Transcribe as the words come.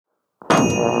Stone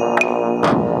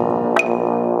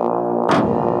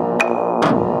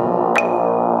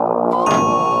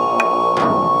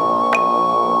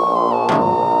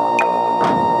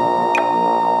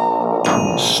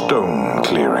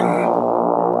Clearing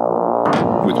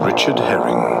with Richard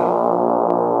Herring.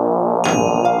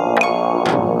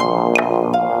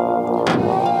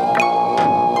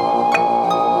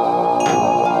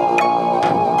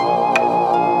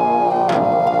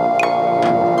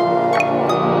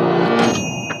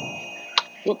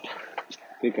 Whoop.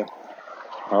 Speaker.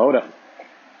 Hold up.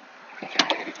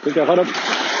 Speaker, hold up.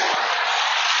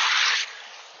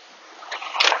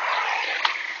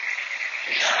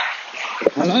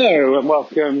 Hello and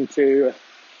welcome to,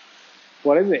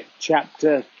 what is it,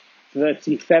 chapter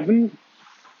 37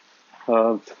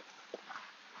 of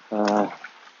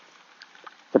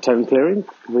Stone Clearing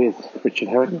with Richard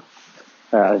Herring.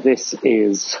 This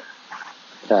is,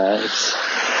 it's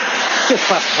just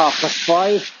past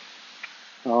 5:30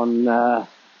 on what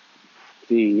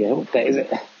day is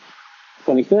it?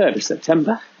 23rd of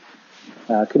September.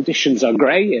 Conditions are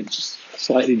grey, it's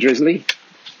slightly drizzly.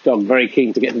 Dog very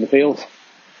keen to get in the field.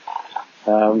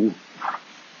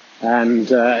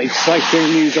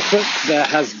 Exciting news afoot. There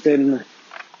has been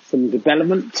some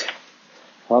development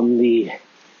on the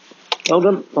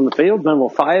field. No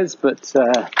more fires, but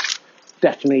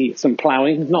definitely some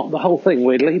ploughing. Not the whole thing,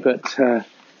 weirdly, but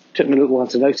took me a little while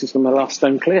to notice on my last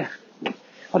stone clear.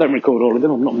 I don't record all of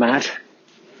them. I'm not mad.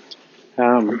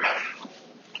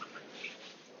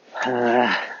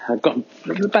 I got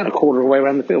about a quarter of the way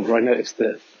around the field where I noticed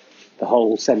that the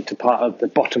whole centre part of the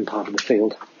bottom part of the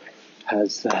field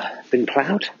has been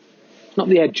ploughed. Not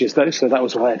the edges though, so that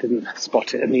was why I didn't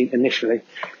spot it initially,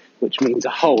 which means a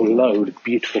whole load of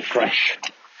beautiful fresh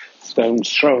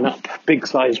stones thrown up, big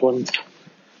sized ones,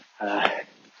 and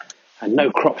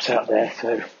no crops out there,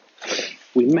 so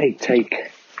we may take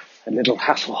a little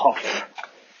Hasselhoff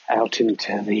out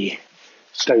into the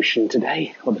Stotion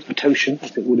today, or the Fatoshan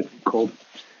as it would have been called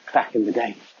back in the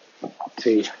day,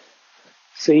 to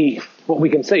see what we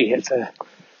can see. It's a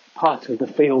part of the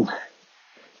field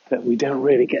that we don't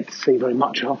really get to see very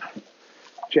much of,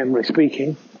 generally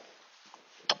speaking.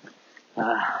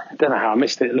 I don't know how I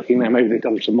missed it looking there. Maybe they've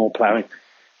done some more ploughing,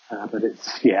 but I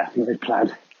think they've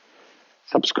ploughed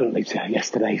subsequently to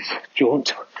yesterday's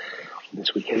jaunt,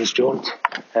 this weekend's jaunt,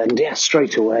 and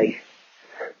straight away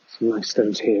some nice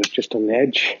stones here just on the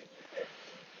edge.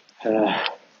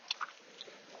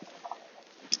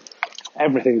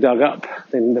 Everything dug up,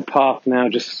 then the path now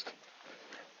just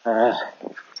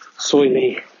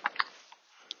soily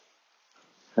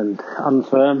and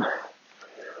unfirm.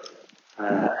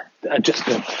 Just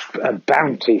a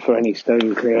bounty for any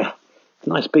stone clearer.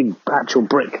 Nice big actual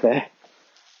brick there.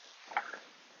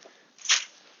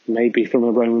 Maybe from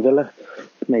a Roman villa,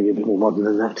 maybe a bit more modern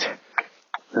than that.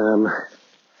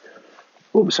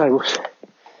 Sorry, it's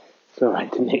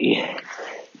alright, didn't hit you.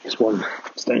 Just one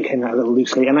stone came out a little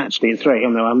loosely, and actually it's right,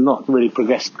 I'm not really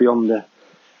progressed beyond the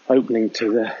opening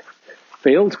to the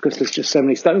field because there's just so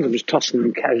many stones. I'm just tossing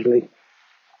them casually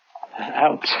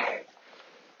out.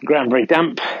 The ground very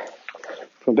damp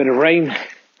from a bit of rain.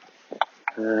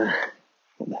 What the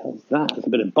hell is that? There's a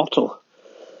bit of bottle.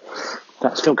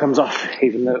 That still comes off,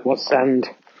 even though what sand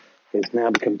has now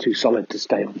become too solid to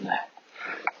stay on the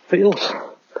field.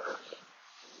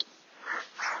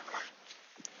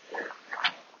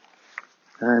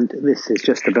 And this is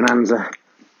just a bonanza.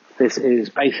 This is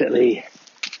basically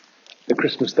the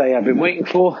Christmas day I've been waiting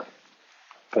for.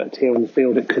 But here on the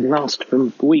field it could last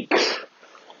for weeks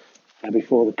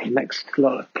before the next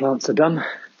lot of plants are done. I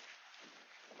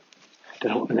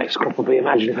don't know what the next crop will be.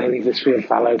 Imagine if I leave this field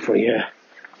fallow for a year.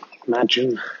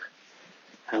 Imagine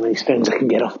how many stones I can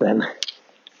get off then.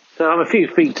 So I'm a few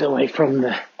feet away from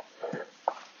the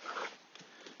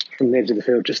edge of the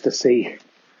field just to see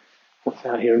what's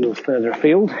out here a little further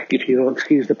afield. If you'll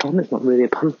excuse the pun, it's not really a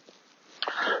pun.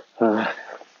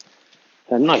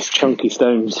 They're nice chunky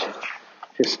stones,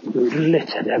 just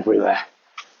littered everywhere.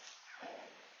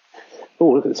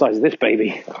 Oh, look at the size of this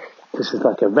baby. This is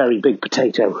like a very big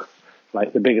potato,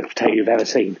 like the biggest potato you've ever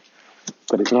seen.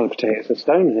 But it's not a potato, it's a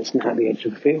stone, and it's not at the edge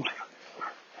of the field.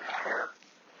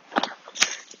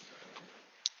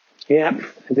 Yeah,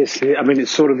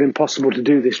 it's sort of impossible to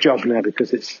do this job now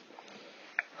because it's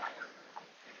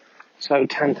so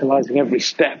tantalising. Every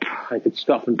step I could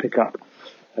stop and pick up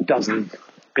a dozen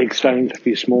big stones, a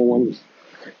few small ones.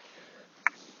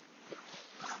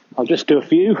 I'll just do a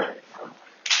few,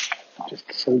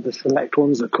 just some of the select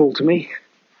ones that call to me,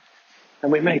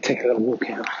 and we may take a little walk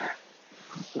out.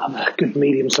 Another good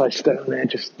medium-sized stone there,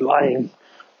 just lying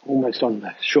almost on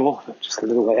the shore, just a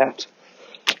little way out.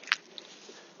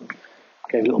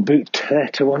 Gave a little boot there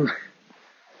to one.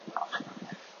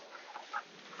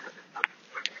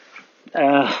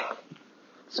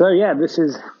 So yeah, this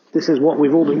is what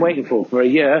we've all been waiting for a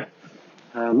year.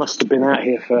 Must have been out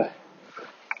here for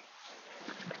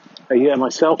a year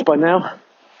myself by now.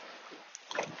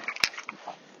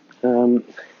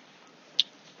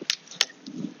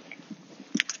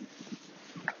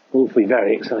 We'll be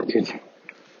very excited.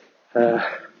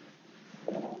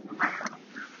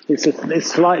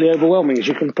 It's slightly overwhelming, as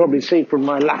you can probably see from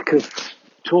my lack of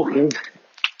talking.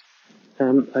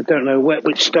 I don't know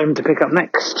which stone to pick up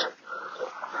next.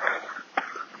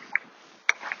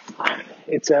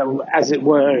 It's as it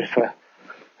were, if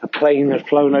a plane had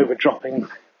flown over, dropping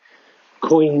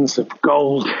coins of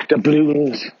gold,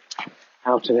 doubloons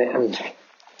out of it, and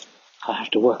I have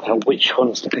to work out which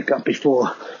ones to pick up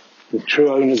before the true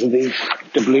owners of these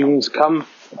doubloons come.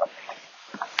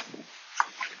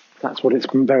 That's what it's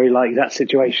been very like, that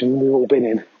situation we've all been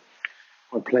in.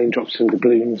 When a plane drops some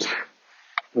doubloons,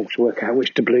 we have to work out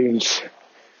which doubloons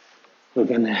we're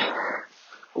going to...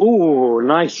 Ooh,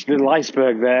 nice little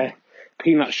iceberg there.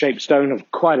 Peanut-shaped stone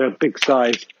of quite a big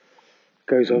size.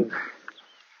 Goes on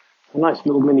a nice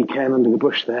little mini cairn under the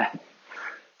bush there.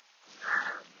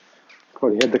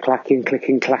 Probably heard the clicking,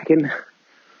 clacking.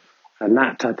 And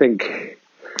that, I think,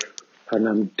 and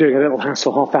I'm doing a little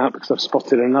Hasselhoff out because I've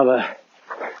spotted another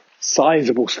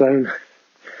sizable stone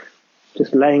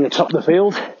just laying atop the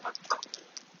field.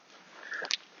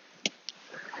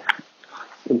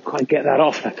 Didn't quite get that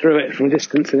off. I threw it from a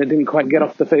distance and it didn't quite get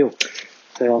off the field.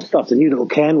 So I'll start a new little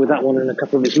cairn with that one and a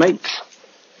couple of his mates.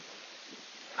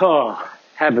 Oh,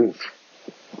 heavens.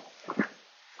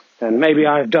 And maybe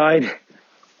I've died,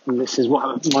 and this is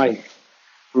what my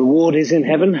reward is in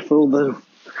heaven for all the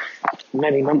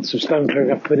many months of stone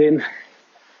clearing I've put in.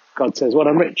 God says, well,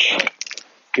 I'm rich.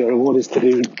 Your reward is to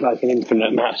do like an infinite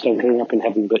amount of stone clearing up in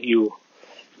heaven, but you'll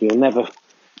never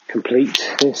complete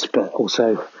this, but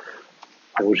also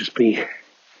there will just be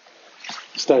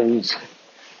stones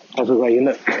everywhere you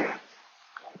look.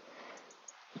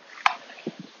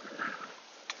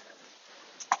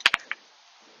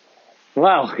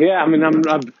 Wow, yeah, I mean,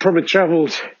 I've probably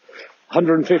travelled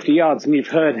 150 yards and you've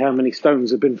heard how many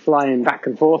stones have been flying back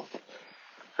and forth.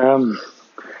 And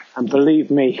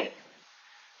believe me,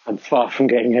 I'm far from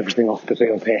getting everything off the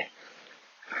field here.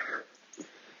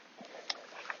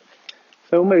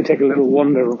 So we'll maybe take a little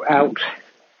wander out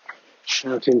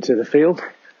into the field.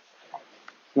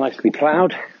 Nicely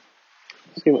ploughed.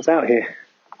 See what's out here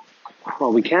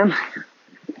while we can.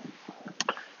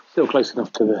 Still close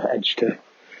enough to the edge to...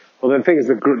 Well, the thing is,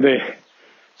 the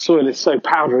soil is so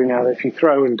powdery now that if you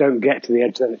throw and don't get to the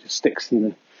edge, then it just sticks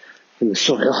in the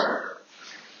soil.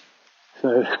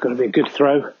 So it's got to be a good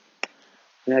throw.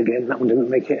 Yeah, again, that one didn't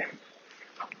make it.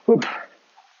 Whoop.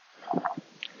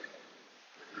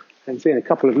 I'm seeing a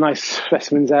couple of nice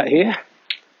specimens out here.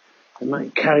 I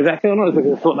might carry back. I'm not as big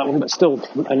as I thought that one, but still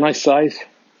a nice size.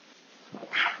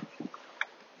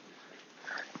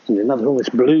 And another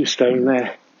almost blue stone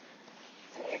there.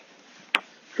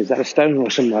 Is that a stone or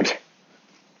some mud?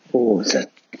 Oh, it's a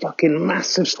fucking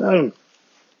massive stone.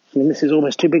 I mean, this is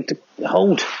almost too big to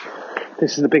hold.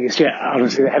 This is the biggest yet,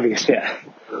 honestly, the heaviest yet.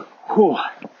 Whew.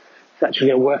 It's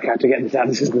actually a workout to get this out.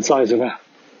 This is the size of a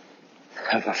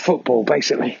football,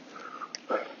 basically.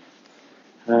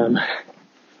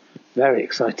 Very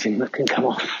exciting. That can come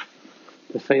off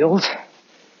the field.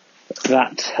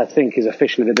 That, I think, is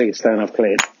officially the biggest stone I've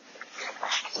cleared.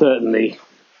 Certainly,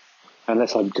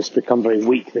 unless I've just become very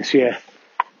weak this year,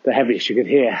 the heaviest you could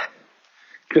hear.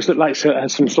 Just looked like it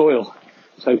had some soil,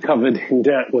 so covered in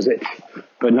dirt was it.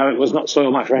 But no, it was not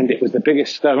soil, my friend. It was the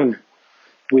biggest stone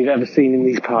we've ever seen in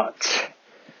these parts.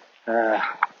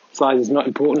 Size is not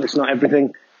important, it's not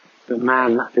everything, but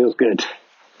man, that feels good.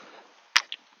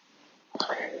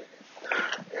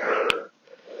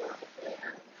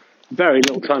 Very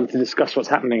little time to discuss what's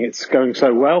happening. It's going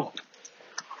so well.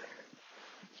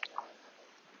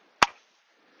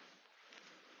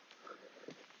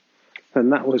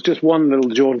 And that was just one little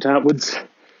jaunt outwards.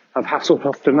 I've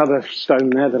Hasselhoffed another stone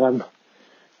there that I'm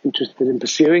interested in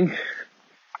pursuing.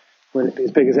 Will it be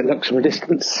as big as it looks from a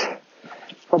distance?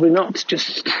 Probably not.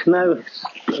 No,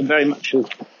 it's very much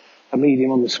a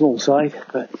medium on the small side,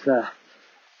 but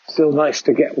still nice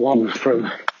to get one from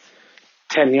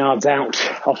 10 yards out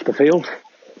off the field,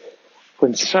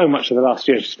 when so much of the last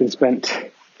year has just been spent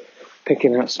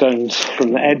picking out stones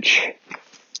from the edge.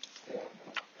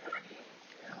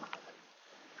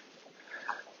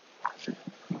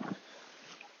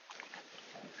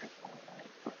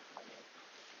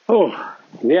 Oh,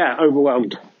 yeah,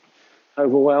 overwhelmed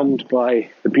by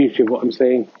the beauty of what I'm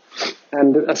seeing.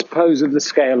 And I suppose of the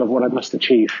scale of what I must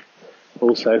achieve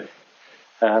also.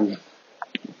 I'm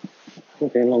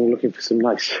going along looking for some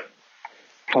nice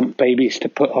plump babies to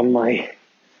put on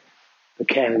the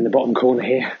cairn in the bottom corner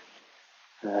here.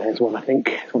 There's one, I think.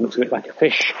 This one looks a bit like a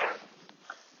fish.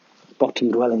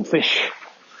 Bottom dwelling fish.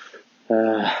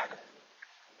 Not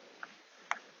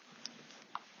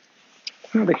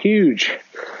a huge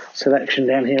selection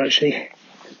down here actually,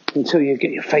 until you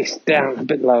get your face down a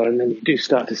bit lower, and then you do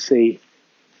start to see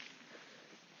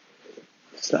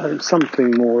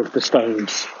something more of the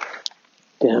stones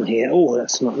down here. Oh,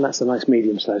 that's a nice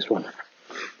medium-sized one.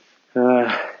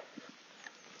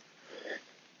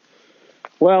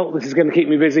 Well, this is going to keep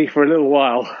me busy for a little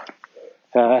while.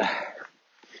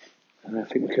 And I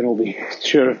think we can all be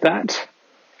sure of that.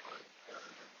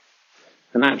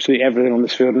 And absolutely everything on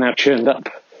this field now churned up.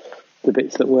 The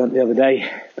bits that weren't the other day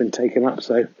have been taken up.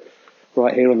 So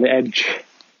right here on the edge,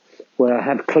 where I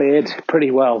had cleared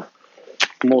pretty well,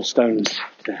 more stones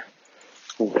to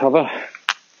uncover.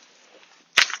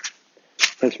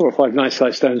 There's 4 or 5 nice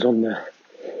sized stones on the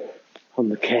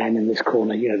cairn in this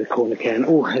corner, the corner cairn.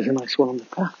 Oh, there's a nice one on the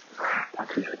path. That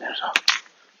can go in there as well.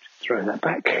 Throw that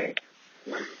back.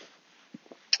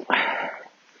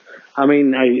 I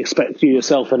mean, I expect you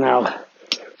yourself are now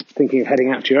thinking of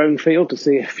heading out to your own field to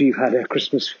see if you've had a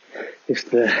Christmas, if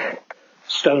the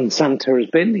stone Santa has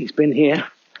been. He's been here.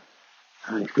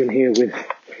 He's been here with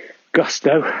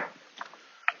gusto.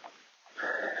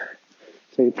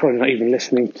 So you're probably not even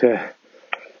listening to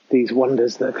these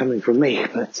wonders that are coming from me,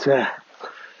 but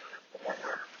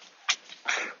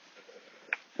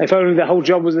if only the whole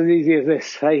job was as easy as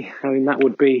this, hey? I mean, that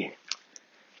would be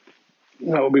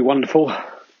wonderful.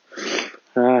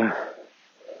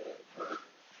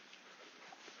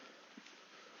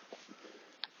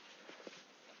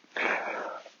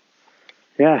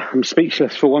 Yeah, I'm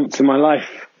speechless for once in my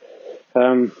life.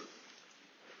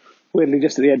 Weirdly,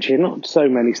 just at the edge here, not so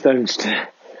many stones to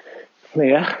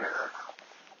clear.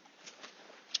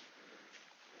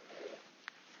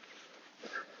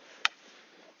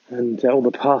 And all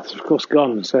the paths, of course,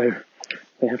 gone, so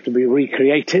they have to be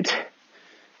recreated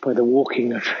by the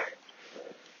walking of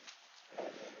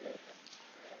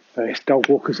various dog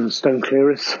walkers and stone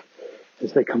clearers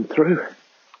as they come through.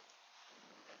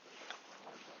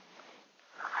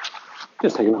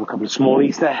 Just taking on a couple of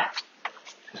smallies there,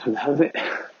 just for the hell of it.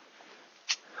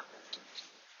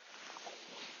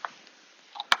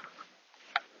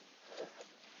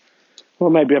 Well,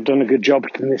 maybe I've done a good job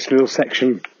in this little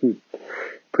section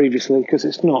previously, because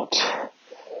it's not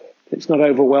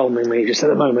overwhelming me just at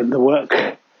the moment, the work.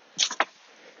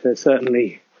 There's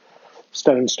certainly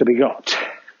stones to be got,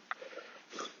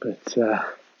 but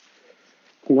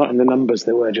not in the numbers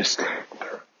there were just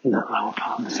in that lower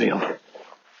part of the field.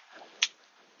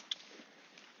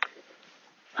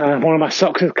 One of my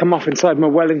socks has come off inside my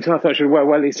Wellington. I thought I should wear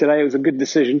wellies today. It was a good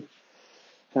decision.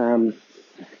 Once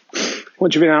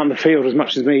you've been out in the field as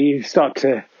much as me, you start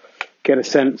to get a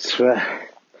sense for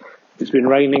if it's been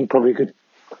raining, probably good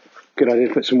idea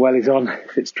to put some wellies on.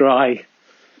 If it's dry,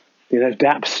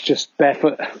 daps, just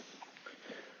barefoot.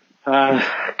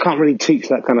 Can't really teach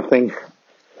that kind of thing.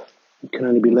 It can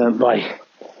only be learnt by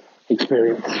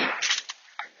experience.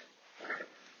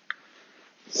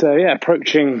 So yeah,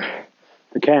 approaching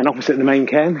the cairn opposite the main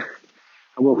cairn.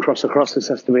 I will cross across. This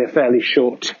has to be a fairly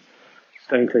short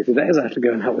stone clear today, as I have to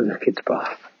go and help with the kids'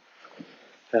 bath.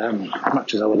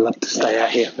 Much as I would love to stay out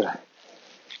here for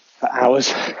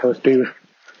hours, I always do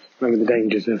remember the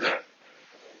dangers of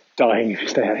dying if you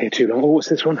stay out here too long. Oh, what's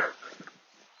this one?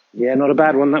 Yeah, not a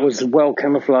bad one. That was well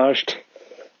camouflaged.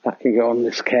 That can go on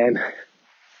this cairn.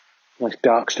 Nice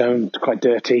dark stone. It's quite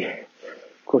dirty.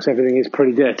 Of course, everything is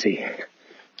pretty dirty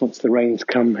once the rains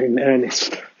come in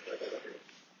earnest.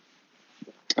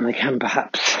 And they can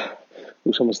perhaps...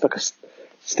 Ooh, someone stuck a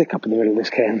stick up in the middle of this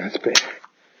cairn. That's a bit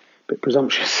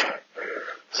presumptuous.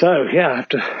 So, yeah, I have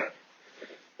to...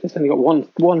 Just only got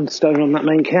one stone on that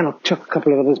main cairn. I'll chuck a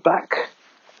couple of others back.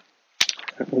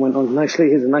 That one went on nicely.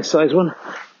 Here's a nice size one.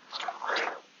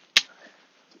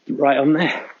 Right on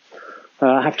there.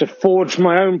 I have to forge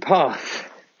my own path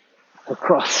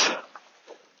across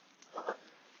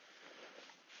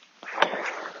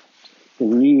the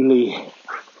newly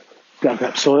dug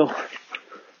up soil.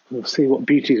 We'll see what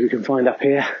beauties we can find up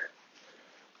here.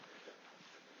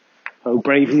 Oh,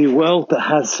 brave new world that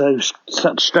has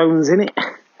such stones in it.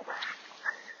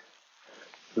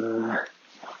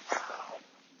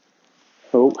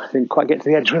 Didn't quite get to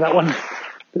the edge with that one. A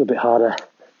little bit harder.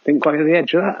 Didn't quite get to the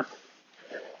edge of that.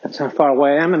 That's how far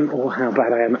away I am, or how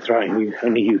bad I am at throwing.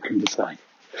 Only you can decide.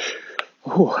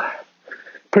 Ooh,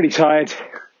 pretty tired.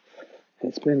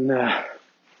 It's been a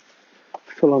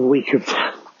full-on week of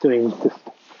doing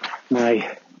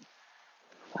my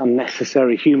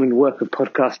unnecessary human work of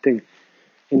podcasting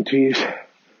interviews.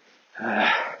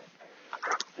 I'm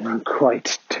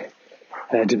quite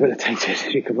debilitated,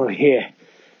 as you can probably hear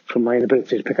from my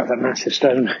inability to pick up that massive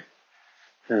stone.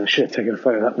 I should have taken a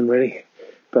photo of that one, really.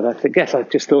 But I guess I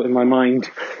just thought in my mind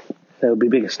there'll be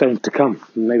bigger stones to come,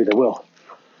 and maybe there will.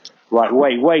 Right,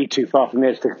 way too far from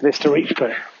this to reach,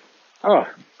 but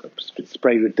got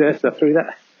sprayed with dirt up through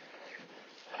that.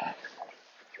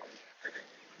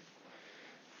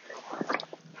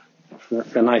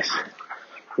 That's a nice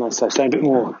size stone, a bit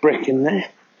more brick in there.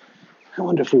 I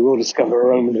wonder if we will discover a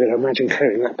Roman villa. Imagine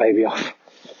clearing that baby off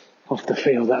the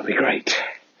field, that'd be great.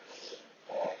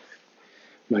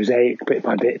 Mosaic, bit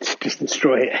by bit, just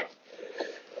destroy it.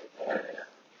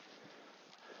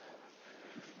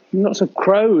 Lots of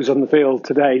crows on the field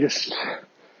today, just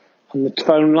on the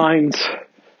phone lines,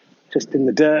 just in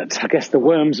the dirt. I guess the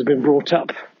worms have been brought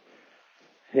up.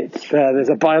 There's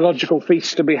a biological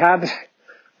feast to be had,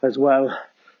 as well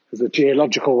as a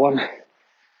geological one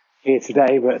here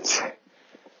today, but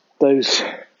those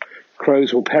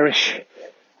crows will perish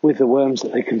with the worms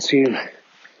that they consume.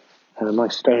 My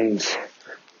stones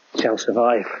shall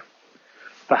survive.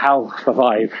 But how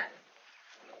survive?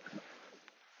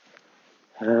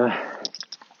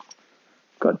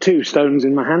 Got 2 stones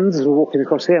in my hands as we're walking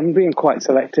across here. I'm being quite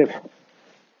selective.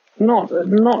 Not a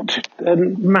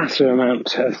massive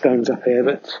amount of stones up here,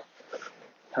 but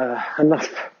enough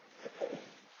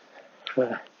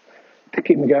to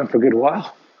keep me going for a good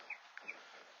while.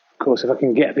 Of course, if I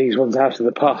can get these ones out of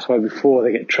the pathway before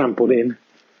they get trampled in,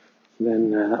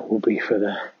 then that will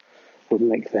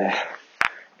make their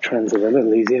transit a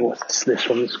little easier. What's this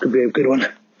one? This could be a good one.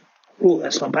 Oh,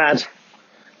 that's not bad.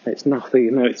 It's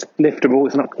nothing, it's liftable.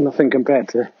 It's nothing compared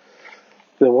to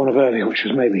the one of earlier, which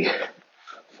was maybe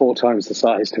 4 times the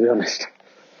size, to be honest.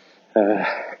 I'm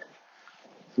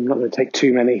not going to take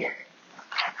too many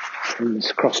in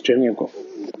this cross journey. I've got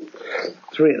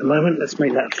 3 at the moment. Let's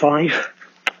make that 5.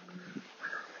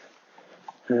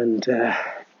 And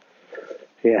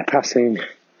passing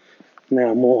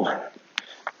now more.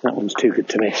 That one's too good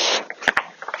to miss.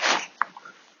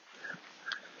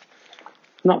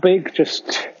 Not big,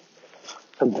 just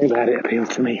something about it appealed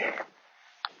to me.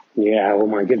 Yeah, oh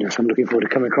my goodness, I'm looking forward to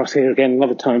coming across here again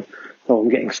another time. Oh, I'm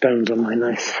getting stones on my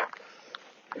nice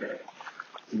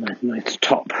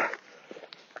top.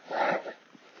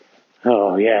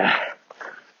 Oh yeah.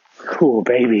 Cool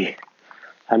baby.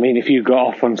 I mean, if you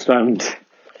got off on stones,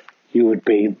 you would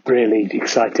be really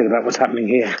excited about what's happening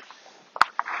here.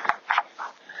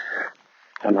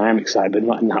 And I am excited, but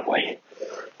not in that way.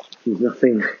 There's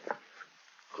nothing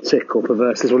sick or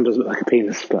perverse. This one does look like a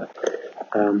penis, but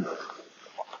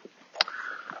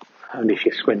only if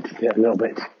you squinted it a little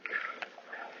bit.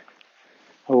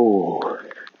 Oh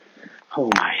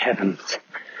my heavens.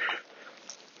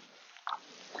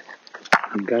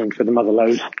 I'm going for the mother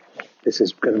load. This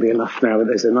is going to be enough now, but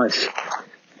there's a nice...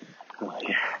 Oh,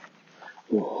 yeah.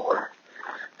 Oh.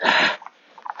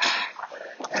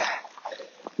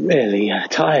 Really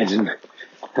tired, and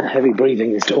that heavy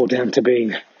breathing is all down to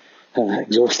being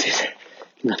exhausted.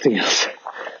 Nothing else.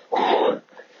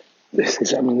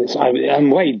 I'm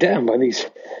weighed down by these,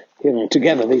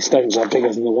 together these stones are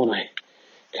bigger than the one I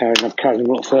carried. I've carried them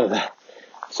a lot further.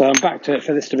 So I'm back to it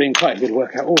for this to being quite a good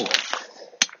workout. Oh,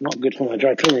 not good for my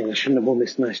dry cleaning. I shouldn't have worn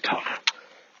this nice top.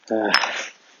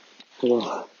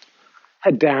 We'll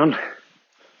head down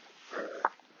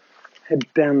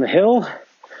the hill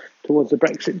towards the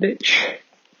Brexit ditch,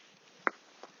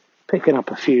 picking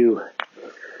up a few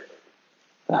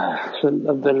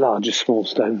of the larger small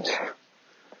stones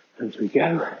as we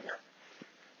go.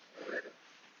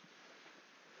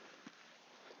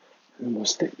 And we'll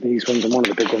stick these ones and one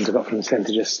of the big ones I got from the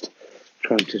centre, just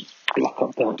trying to block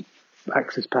up the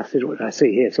access passage. What did I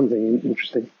see here? Something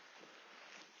interesting.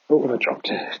 Oh, and I dropped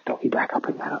a doggy back. I'll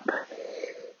pick that up.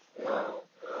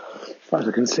 As far as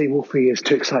I can see, Wolfie is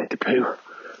too excited to poo.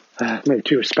 Maybe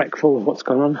too respectful of what's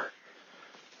gone on.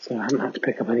 So I haven't had to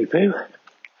pick up any poo.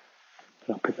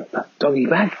 But I'll pick up that doggy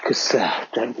bag, because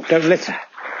don't litter.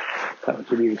 That would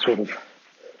give you sort of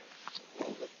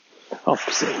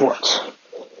opposite of what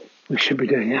we should be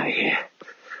doing out here.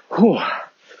 Whew.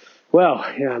 Well,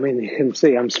 yeah, I mean, you can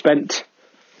see I'm spent.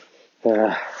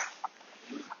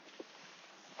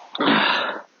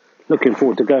 Looking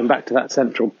forward to going back to that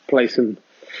central place and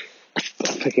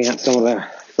picking up some of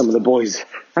the boys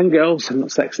and girls, and not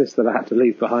sexist, that I had to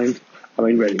leave behind. I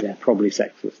mean, really, they're probably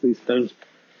sexist, these stones.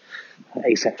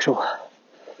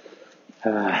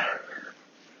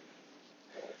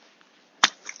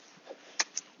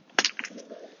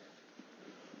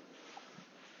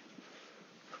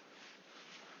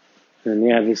 And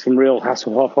yeah, there's some real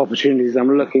Hasselhoff opportunities.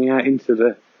 I'm looking out into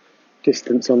the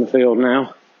distance on the field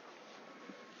now,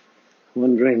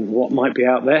 wondering what might be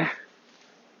out there.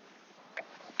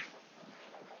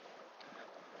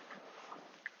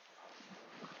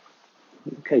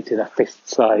 Okay, to that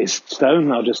fist-sized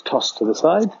stone, I'll just toss to the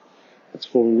side. That's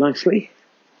fallen nicely.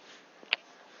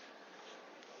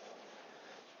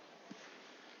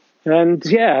 And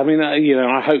yeah, I mean,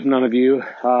 I hope none of you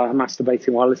are masturbating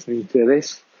while listening to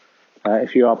this.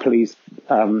 If you are, please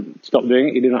stop doing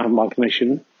it. You do not have my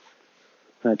permission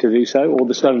to do so, or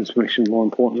the stone's permission, more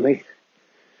importantly.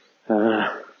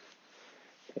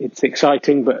 It's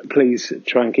exciting, but please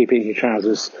try and keep it in your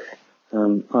trousers. I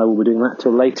will be doing that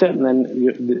till later, and then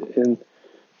in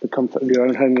the comfort of your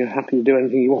own home, you're happy to do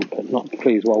anything you want, but not,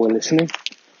 please, while we're listening.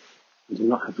 You do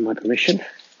not have my permission.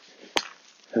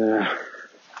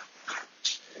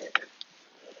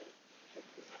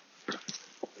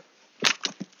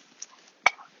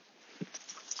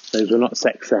 Those were not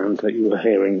sex sounds that you were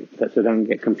hearing, so don't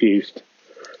get confused.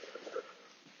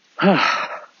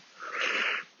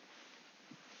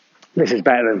 This is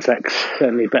better than sex,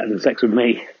 certainly better than sex with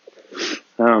me.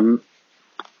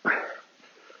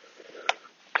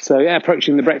 So yeah,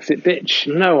 approaching the Brexit ditch.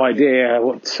 No idea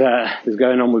what is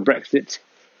going on with Brexit.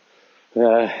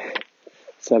 So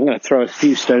I'm going to throw a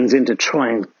few stones in to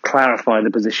try and clarify the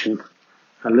position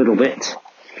a little bit.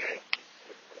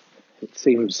 It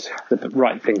seems the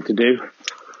right thing to do.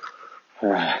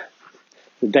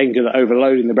 The danger that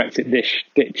overloading the Brexit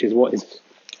ditch is what is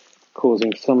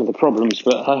causing some of the problems,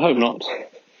 but I hope not.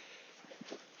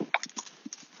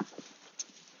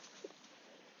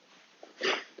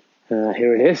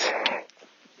 Here it is.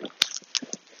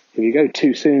 If you go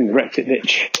too soon in the Brexit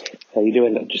ditch, you do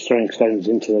end up just throwing stones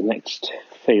into the next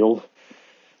field.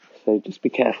 So just be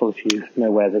careful if you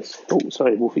know where this... Oh,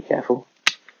 sorry, Wolfie, careful.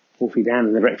 Wolfie down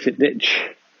in the Brexit ditch.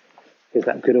 Is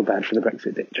that good or bad for the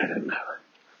Brexit ditch? I don't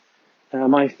know.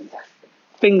 My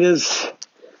fingers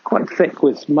quite thick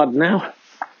with mud now.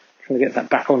 Trying to get that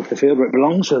back onto the field where it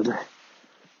belongs. So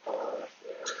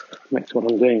makes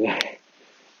what I'm doing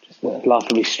just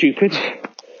laughably stupid.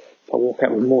 If I walk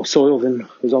out with more soil than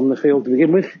was on the field to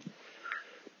begin with,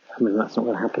 I mean, that's not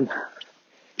going to happen.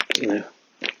 But,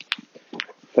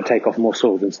 if I take off more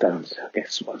soil than stones, I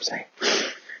guess is what I'm saying.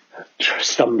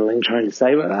 Stumbling, trying to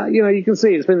say, but you can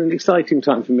see it's been an exciting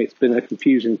time for me. It's been a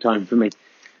confusing time for me.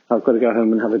 I've got to go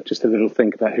home and have just a little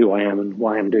think about who I am and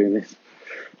why I'm doing this.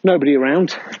 Nobody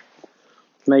around.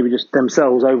 Maybe just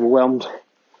themselves overwhelmed.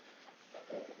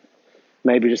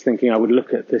 Maybe just thinking I would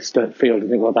look at this field and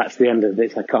think, well, that's the end of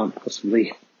this. I can't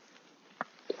possibly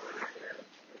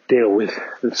deal with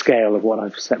the scale of what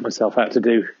I've set myself out to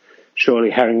do. Surely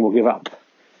Herring will give up.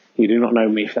 You do not know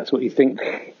me if that's what you think.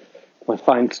 My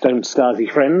fine stone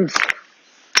Stasi friends.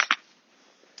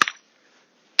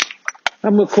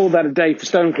 And we'll call that a day for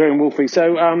stone clearing, Wolfie.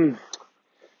 So,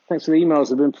 thanks for the emails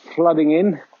that have been flooding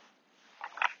in.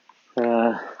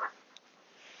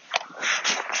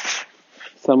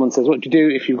 Someone says, what do you do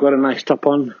if you've got a nice top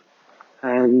on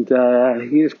and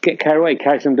you just get carried away,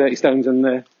 carry some dirty stones and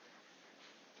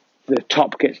the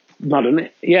top gets mud on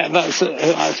it? Yeah, that's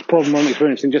a problem I'm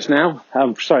experiencing just now.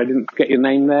 I'm sorry I didn't get your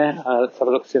name there. Let's have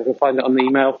a look, see if I can find it on the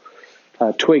email.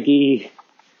 Twiggy,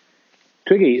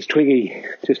 it's Twiggy,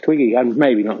 just Twiggy, and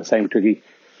maybe not the same Twiggy.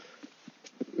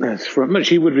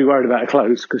 She would be worried about her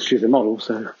clothes because she's a model,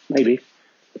 so maybe.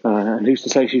 And who's to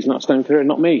say she's not stone clearer?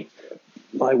 Not me.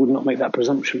 I would not make that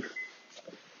presumption.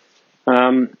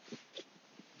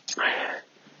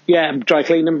 Yeah, dry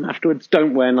clean them afterwards.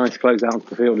 Don't wear nice clothes out onto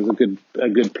the field is a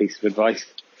good piece of advice.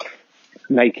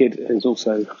 Naked is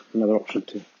also another option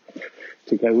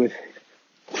to go with.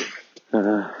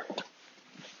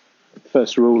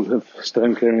 First rule of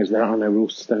stone clearing is there are no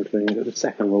rules to stone clearing. But the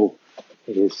second rule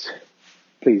is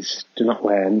please do not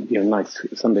wear nice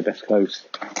Sunday best clothes.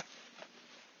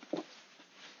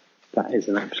 That is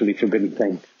an absolutely forbidden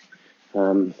thing.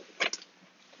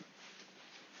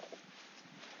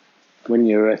 When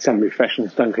you're a semi-professional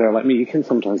stone clearer like me, you can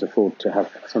sometimes afford to have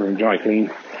something dry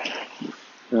clean.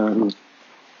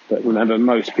 But remember,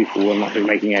 most people will not be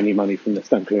making any money from the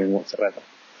stone clearing whatsoever.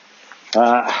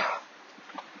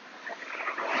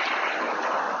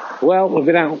 Well, we've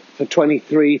been out for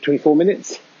 24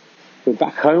 minutes. We're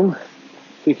back home.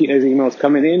 We keep those emails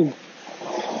coming in.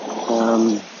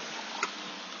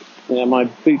 My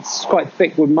boots quite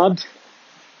thick with mud.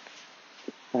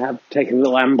 I have taken a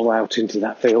little amble out into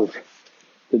that field.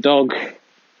 The dog,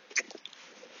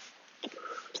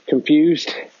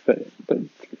 confused, but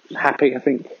happy, I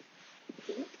think.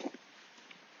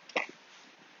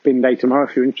 Bin day tomorrow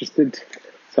if you're interested.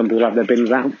 Some people have their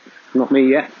bins out. Not me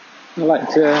yet. I like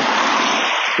to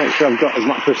make sure I've got as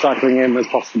much recycling in as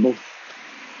possible.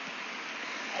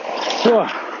 So,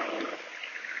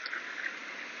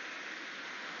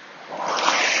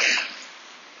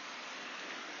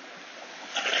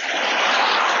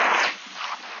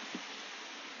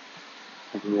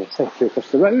 safely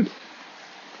across the road.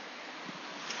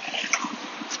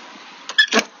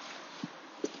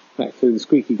 Back through the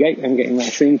squeaky gate and getting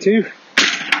that seen too.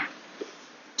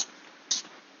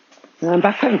 And I'm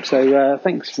back home, so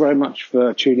thanks very much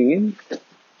for tuning in.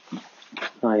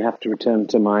 I have to return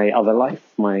to my other life,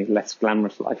 my less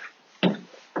glamorous life.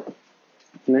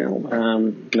 Now,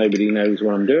 nobody knows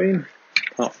what I'm doing,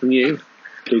 apart from you.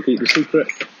 Do keep the secret.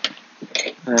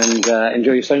 And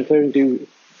enjoy your stone clearing. Do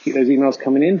keep those emails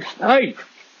coming in. Hey!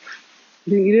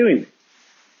 What are you doing?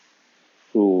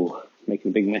 Oh, making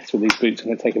a big mess with these boots. I'm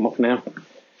going to take them off now.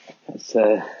 That's,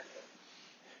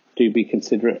 do be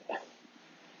considerate.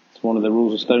 It's one of the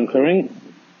rules of stone clearing.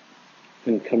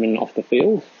 And coming off the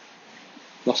field.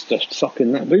 Lost a sock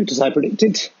in that boot, as I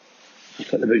predicted. I'll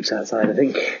put the boots outside, I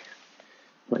think.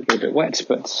 Might get a bit wet,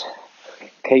 but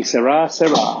que sera,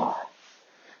 sera.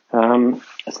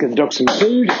 Let's give the dog some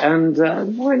food, and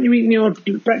why aren't you eating your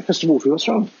breakfast, Wolfie? What's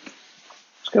wrong?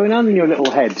 What's going on in your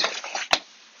little head? Do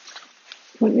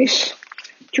you want this?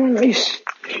 Do you want this?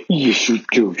 Yes, you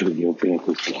do, your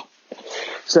breakfast.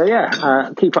 So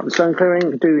yeah, keep up the stone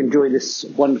clearing. Do enjoy this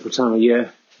wonderful time of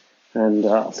year, and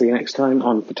I'll see you next time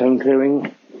on Stone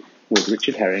Clearing with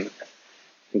Richard Herring.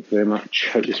 Thank you very much.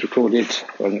 Hope this recorded.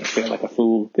 I'm going to feel like a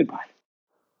fool. Goodbye.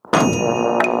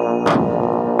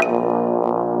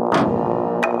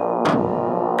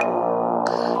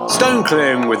 Stone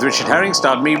Clearing with Richard Herring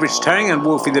starred me, Richard Herring, and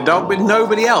Wolfie the dog with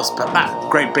nobody else but that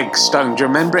great big stone. Do you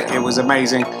remember it? It was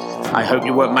amazing. I hope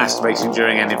you weren't masturbating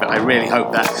during any of it. I really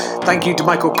hope that. Thank you to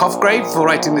Michael Cofgrave for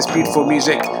writing this beautiful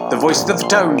music. The voice of the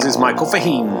Fatones is Michael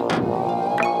Faheen.